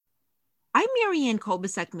Marianne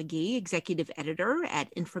Kolbasuk-McGee, Executive Editor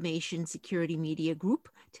at Information Security Media Group.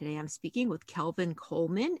 Today I'm speaking with Kelvin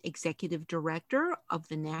Coleman, Executive Director of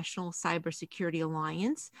the National Cybersecurity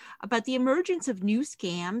Alliance, about the emergence of new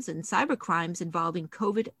scams and cybercrimes involving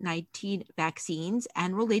COVID-19 vaccines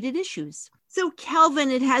and related issues. So,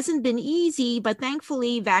 Kelvin, it hasn't been easy, but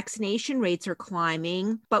thankfully vaccination rates are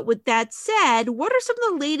climbing. But with that said, what are some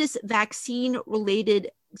of the latest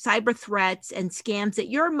vaccine-related cyber threats and scams that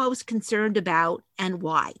you're most concerned about, and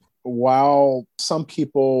why? While some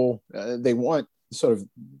people, they want sort of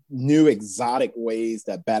new exotic ways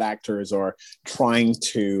that bad actors are trying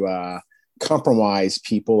to compromise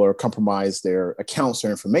people or compromise their accounts or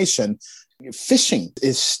information, phishing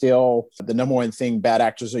is still the number one thing bad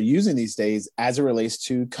actors are using these days as it relates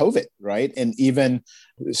to COVID, right? And even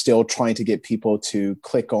still trying to get people to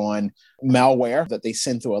click on malware that they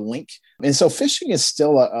send through a link. And so phishing is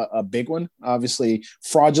still a big one. Obviously,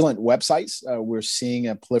 fraudulent websites, we're seeing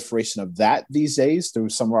a proliferation of that these days through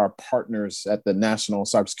some of our partners at the National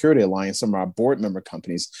Cybersecurity Alliance, some of our board member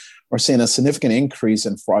companies. We're seeing a significant increase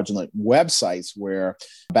in fraudulent websites where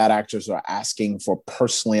bad actors are asking for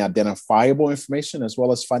personally identifiable information as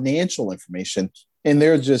well as financial information. And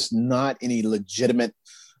they're just not any legitimate,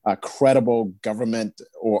 credible government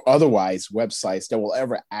or otherwise websites that will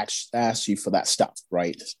ever ask you for that stuff,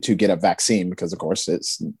 right? To get a vaccine, because of course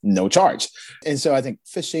it's no charge. And so I think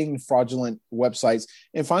phishing, fraudulent websites,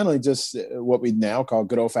 and finally, just what we now call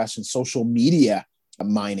good old fashioned social media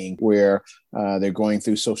mining, where they're going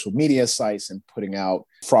through social media sites and putting out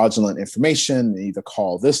fraudulent information. They either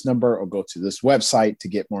call this number or go to this website to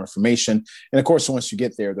get more information. And of course, once you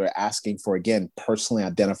get there, they're asking for, again, personally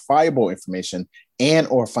identifiable information and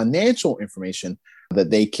or financial information that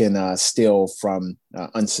they can steal from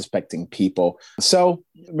unsuspecting people. So,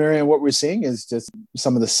 Marianne, what we're seeing is just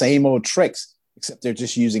some of the same old tricks, except they're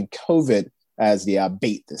just using COVID as the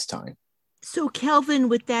bait this time. So, Kelvin,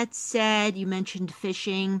 with that said, you mentioned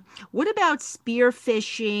phishing. What about spear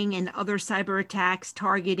phishing and other cyber attacks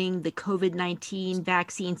targeting the COVID-19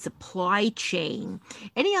 vaccine supply chain?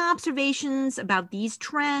 Any observations about these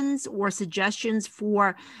trends or suggestions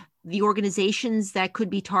for the organizations that could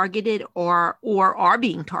be targeted or are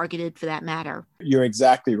being targeted for that matter? You're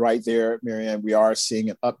exactly right there, Marianne. We are seeing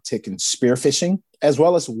an uptick in spear phishing as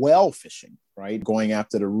well as whale phishing, right? Going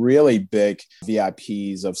after the really big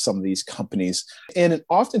VIPs of some of these companies. And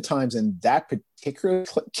oftentimes in that particular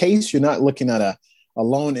case, you're not looking at a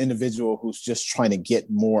lone individual who's just trying to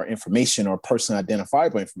get more information or personally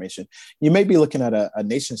identifiable information. You may be looking at a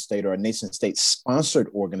nation state or a nation state sponsored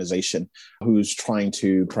organization who's trying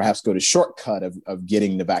to perhaps go the shortcut of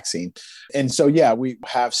getting the vaccine. And so, yeah, we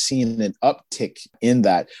have seen an uptick in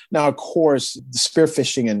that. Now, of course, spear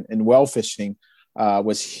phishing and whale phishing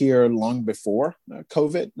was here long before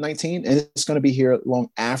COVID-19, and it's going to be here long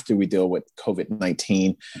after we deal with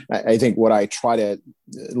COVID-19. I think what I try to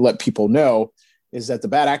let people know is that the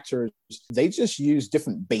bad actors, they just use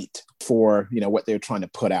different bait for, what they're trying to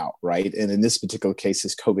put out, right? And in this particular case,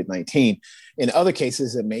 it's COVID-19. In other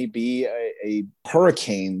cases, it may be a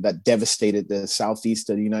hurricane that devastated the southeast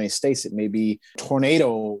of the United States. It may be a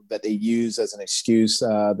tornado that they use as an excuse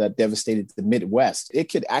that devastated the Midwest.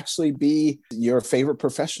 It could actually be your favorite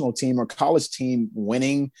professional team or college team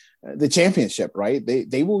winning the championship, right?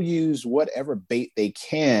 They will use whatever bait they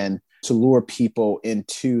can to lure people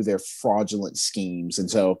into their fraudulent schemes. And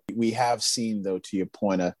so we have seen, though, to your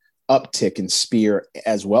point, an uptick in spear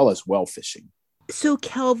as well as whale phishing. So,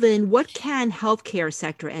 Kelvin, what can healthcare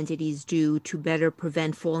sector entities do to better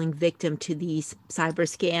prevent falling victim to these cyber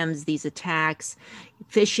scams, these attacks?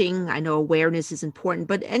 Phishing, I know awareness is important,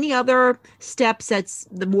 but any other steps that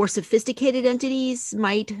the more sophisticated entities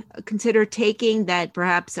might consider taking that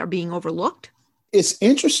perhaps are being overlooked? It's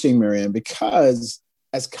interesting, Marianne, because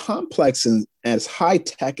as complex and as high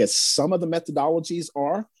tech as some of the methodologies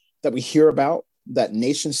are that we hear about, that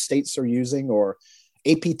nation states are using or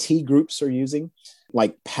APT groups are using,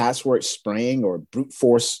 like password spraying or brute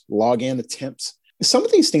force login attempts, some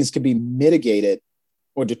of these things can be mitigated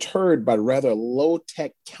or deterred by rather low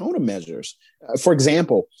tech countermeasures. For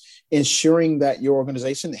example, ensuring that your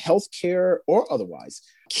organization, healthcare or otherwise,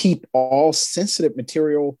 keep all sensitive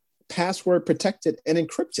material password protected and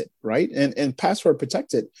encrypted, right? And password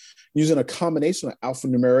protected using a combination of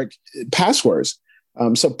alphanumeric passwords.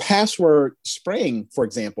 So password spraying, for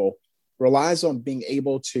example, relies on being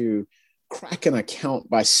able to crack an account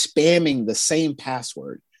by spamming the same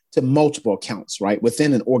password to multiple accounts, right,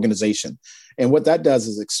 within an organization. And what that does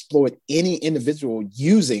is exploit any individual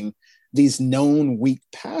using these known weak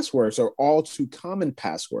passwords or all too common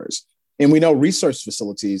passwords. And we know research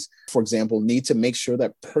facilities, for example, need to make sure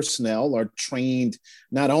that personnel are trained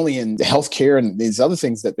not only in healthcare and these other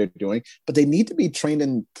things that they're doing, but they need to be trained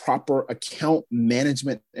in proper account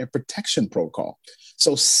management and protection protocol.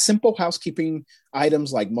 So simple housekeeping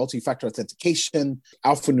items like multi-factor authentication,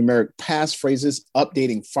 alphanumeric passphrases,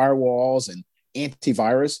 updating firewalls and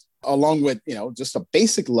antivirus, along with, just a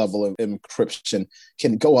basic level of encryption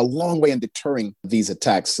can go a long way in deterring these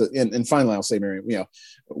attacks. And finally, I'll say, Miriam,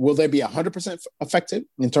 will they be 100% effective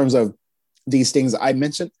in terms of these things I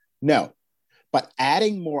mentioned? No. But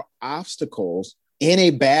adding more obstacles in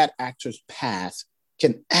a bad actor's path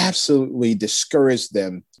can absolutely discourage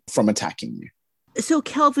them from attacking you. So,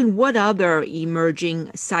 Kelvin, what other emerging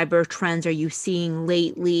cyber trends are you seeing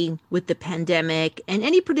lately with the pandemic? And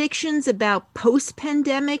any predictions about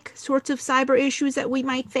post-pandemic sorts of cyber issues that we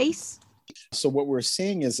might face? So what we're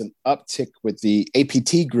seeing is an uptick with the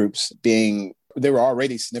APT groups they were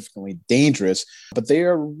already significantly dangerous, but they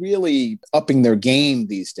are really upping their game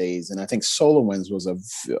these days. And I think SolarWinds was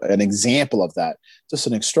an example of that. Just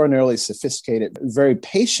an extraordinarily sophisticated, very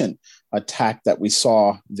patient attack that we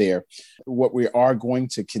saw there. What we are going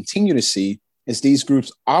to continue to see is these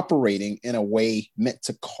groups operating in a way meant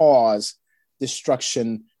to cause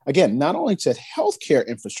destruction, again, not only to healthcare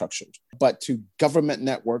infrastructure, but to government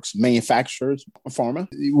networks, manufacturers, pharma.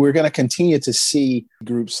 We're going to continue to see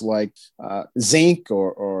groups like Zinc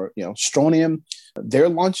or Strontium. They're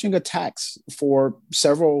launching attacks for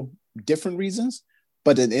several different reasons.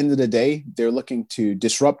 But at the end of the day, they're looking to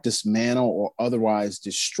disrupt, dismantle, or otherwise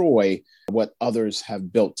destroy what others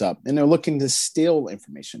have built up. And they're looking to steal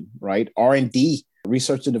information, right? R&D,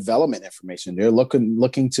 research and development information. They're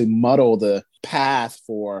looking to muddle the path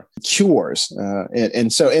for cures.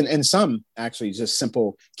 And some actually just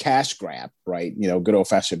simple cash grab, right? Good old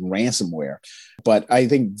fashioned ransomware. But I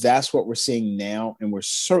think that's what we're seeing now. And we're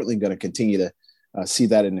certainly going to continue to see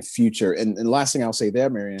that in the future. And the last thing I'll say there,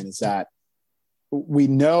 Marianne, is that we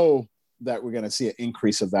know that we're going to see an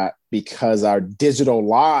increase of that because our digital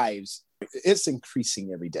lives, it's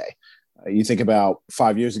increasing every day. You think about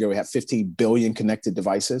 5 years ago, we had 15 billion connected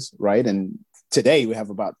devices, right? And today we have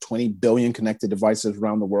about 20 billion connected devices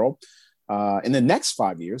around the world. In the next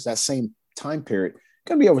 5 years, that same time period,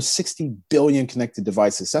 going to be over 60 billion connected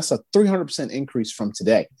devices. That's a 300% increase from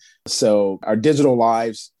today. So our digital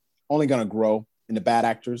lives only going to grow, and the bad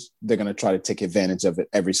actors, they're going to try to take advantage of it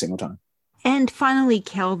every single time. And finally,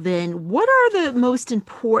 Kelvin, what are the most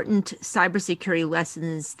important cybersecurity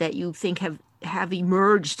lessons that you think have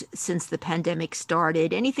emerged since the pandemic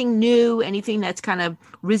started? Anything new, anything that's kind of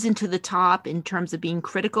risen to the top in terms of being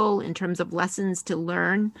critical, in terms of lessons to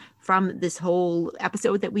learn from this whole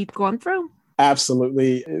episode that we've gone through?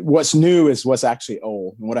 Absolutely. What's new is what's actually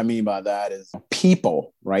old. And what I mean by that is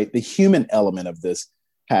people, right? The human element of this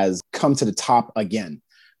has come to the top again.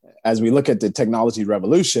 As we look at the technology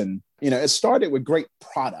revolution, it started with great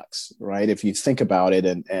products, right? If you think about it,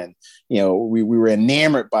 and we were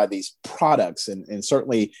enamored by these products and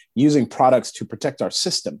certainly using products to protect our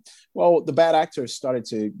system. Well, the bad actors started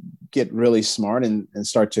to get really smart and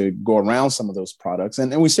start to go around some of those products.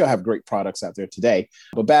 And we still have great products out there today.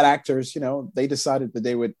 But bad actors, they decided that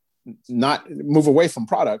they would not move away from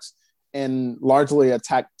products and largely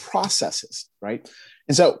attack processes, right?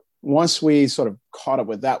 And so once we sort of caught up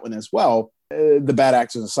with that one as well, the bad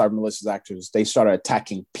actors and cyber malicious actors, they started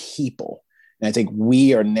attacking people. And I think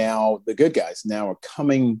we are now, the good guys now are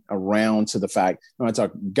coming around to the fact, when I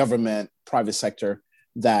talk government, private sector,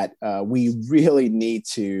 that we really need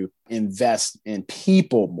to invest in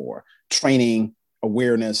people more, training,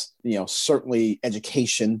 awareness, certainly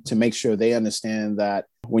education to make sure they understand that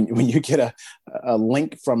when you get a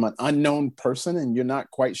link from an unknown person and you're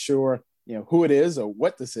not quite sure who it is or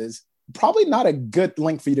what this is, probably not a good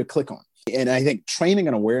link for you to click on. And I think training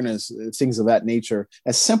and awareness, things of that nature,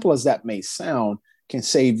 as simple as that may sound, can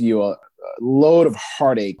save you a load of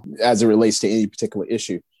heartache as it relates to any particular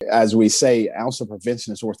issue. As we say, an ounce of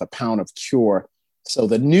prevention is worth a pound of cure. So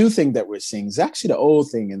the new thing that we're seeing is actually the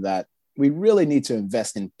old thing, in that we really need to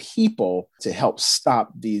invest in people to help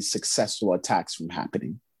stop these successful attacks from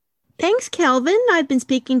happening. Thanks, Kelvin. I've been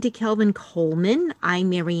speaking to Kelvin Coleman. I'm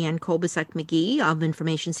Marianne Kolbasuk-McGee of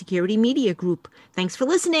Information Security Media Group. Thanks for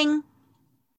listening.